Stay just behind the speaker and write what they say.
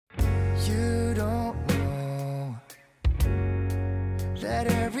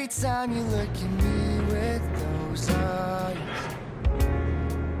Every time you look at me with those eyes,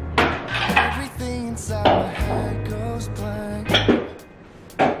 everything inside my head goes blank.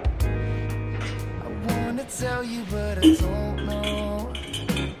 I wanna tell you but I don't know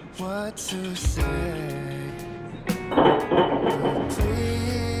what to say.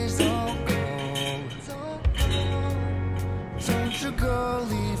 Please don't go, don't you go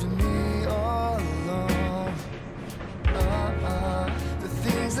leaving me all alone. The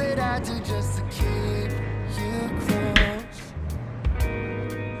things that I do just to keep you close.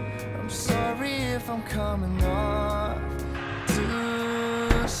 I'm sorry if I'm coming off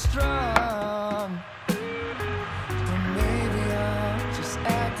too strong, but maybe I'm just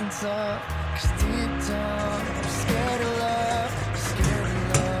acting tough, 'cause deep down I'm scared of love, scared of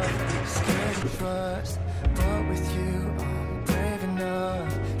love, scared of trust. But with you I'm brave enough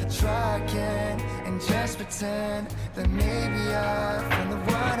to try again and just pretend that maybe I found the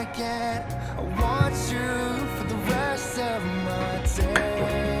one again. I want you for the rest of my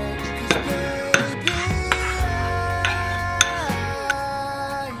days. 'Cause baby, I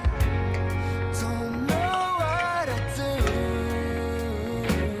don't know what to do.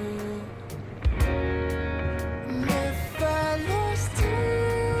 And if I lost you,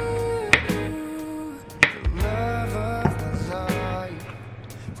 the love of my life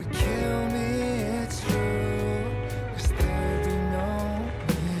would kill me, it's true. 'Cause there'd be no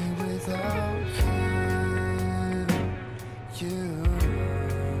me without you.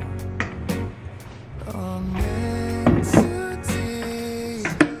 I'm in too deep.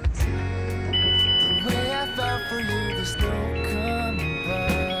 The way I felt for you, there's no coming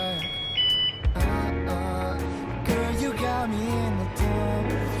back. Girl, you got me in the palm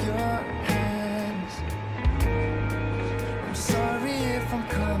of your hands. I'm sorry if I'm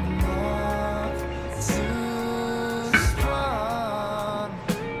coming off too strong,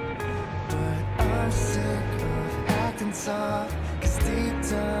 but I'm sick of acting tough. 'Cause deep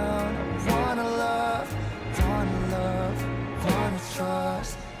down I wanna love, wanna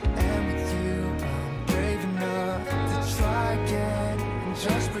trust. And with you I'm brave enough to try again and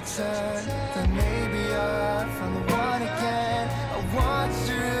just pretend that maybe I found the one again. I want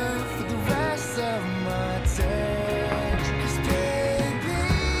you for the rest of my days. 'Cause baby,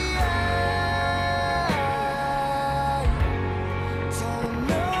 I don't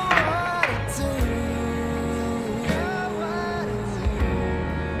know what to do.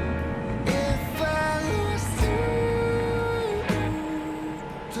 If I lost you,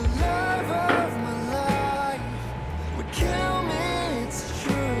 the love of my life would kill me, it's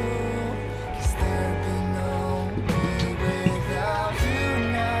true. 'Cause there'd be no me without you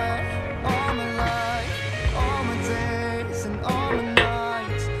now. All my life, all my days and all my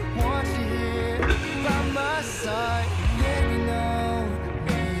nights, want you here by my side. There'd be no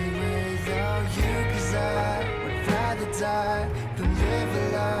me without you. 'Cause I would rather die than live a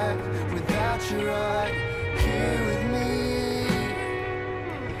life without you right here with me.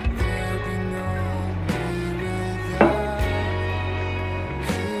 There'd be no me without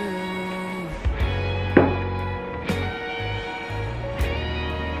you.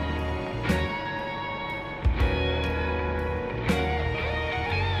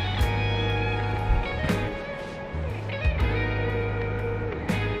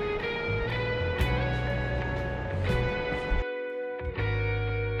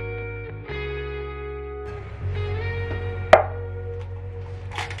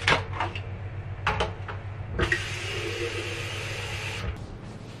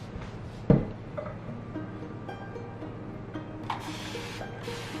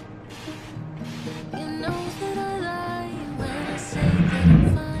 You know that I lie when I say that I'm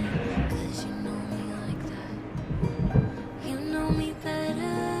fine, 'cause you know me like that. You know me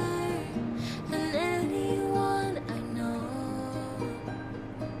better than anyone I know.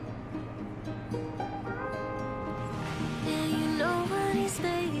 Yeah, you know I need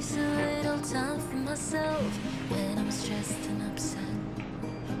space, a little time for myself when I'm stressed and upset.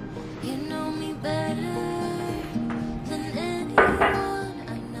 You know me better than anyone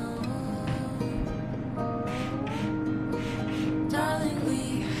I know. Darling, we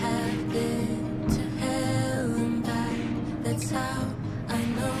have been to hell and back. That's how I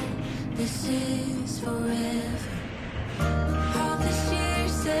know this is forever. All these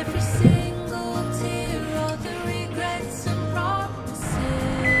years, every single tear, all the regrets and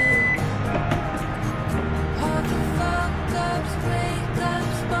promises, all the fuck ups.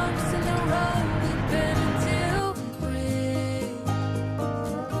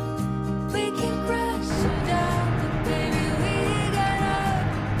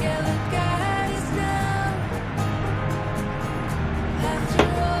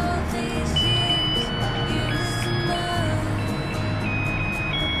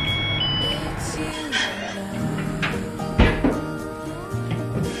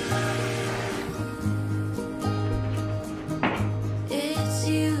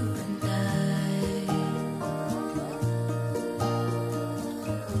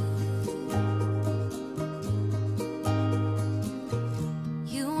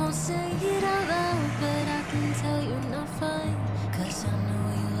 fine, 'cause I know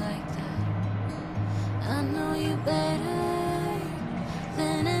you like that. I know you better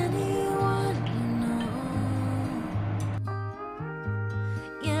than anyone you know.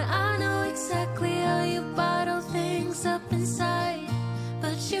 Yeah, I know exactly how you bottle things up inside,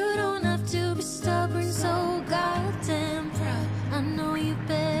 but you don't have to be stubborn, so goddamn proud. I know you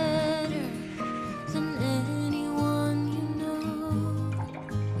better than anyone you know.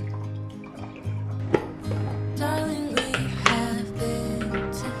 Darling, we have been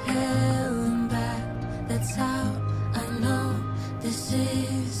to hell and back. That's how I know this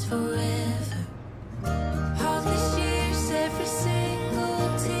is forever. All these years, every single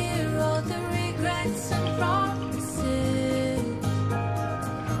tear, all the regrets and promises,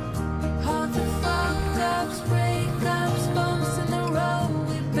 all the fuck-ups, breakups, bumps in the road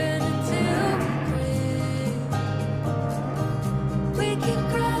we've been until we break. We keep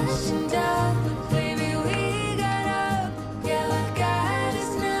crashing down, but baby, we got up. Yeah, we got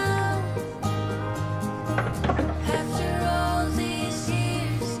us now. After all these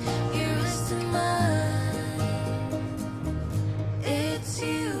years, you're still mine. It's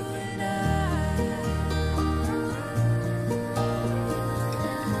you and I.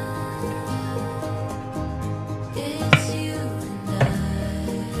 It's you and I.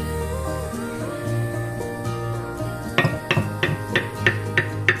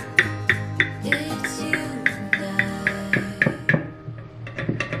 It's you and I.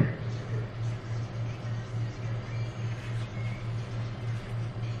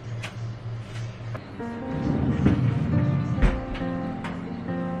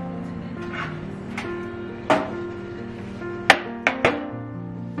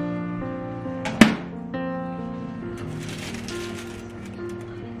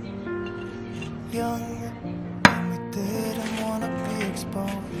 Young, and we didn't wanna be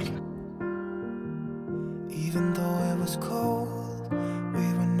exposed. Even though it was cold, we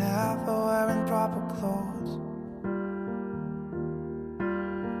were never wearing proper clothes.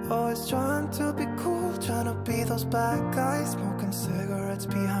 Always trying to be cool, trying to be those bad guys, smoking cigarettes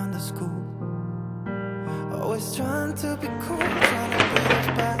behind the school. Always trying to be cool, trying to be those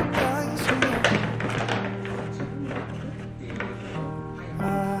bad guys, you know. I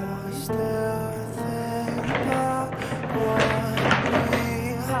still think about what we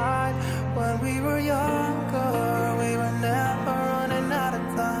had when we were younger. We were never running out of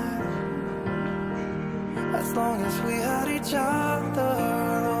time. As long as we had each other,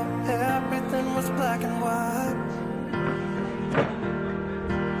 oh, everything was black and white.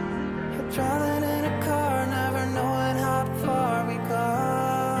 Driving in a car, never knowing how far we go.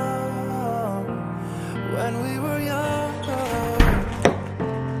 When we were younger,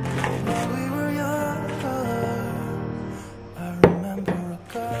 when we were younger, I remember a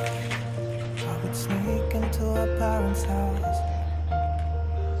girl. I would sneak into her parents' house.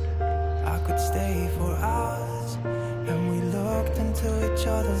 I could stay for hours, and we looked into each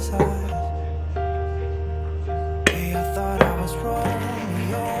other's eyes. Hey, I thought I was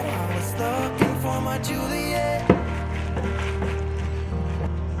Romeo, I was looking for my Juliet.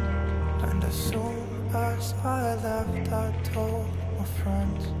 And as soon as I left, I told my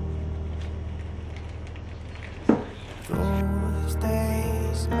friends. Those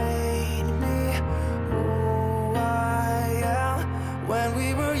days made me who I am. When we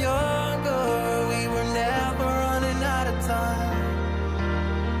were younger, we were never running out of time.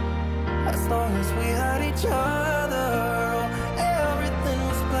 As long as we had each other, oh, everything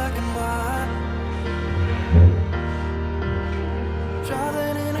was black and white.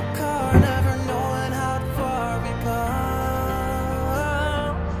 Driving in a car, never knowing how far we go.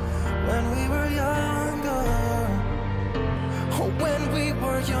 When we were younger, oh, when we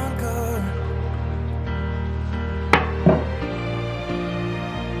were younger.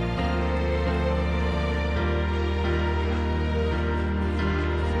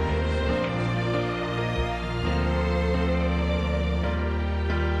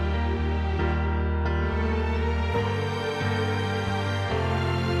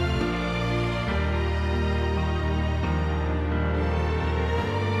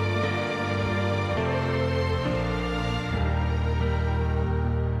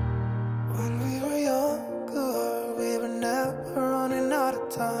 When we were younger, we were never running out of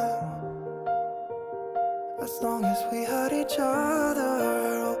time. As long as we had each other,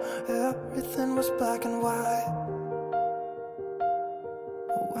 oh, everything was black and white.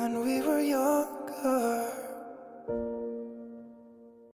 When we were younger.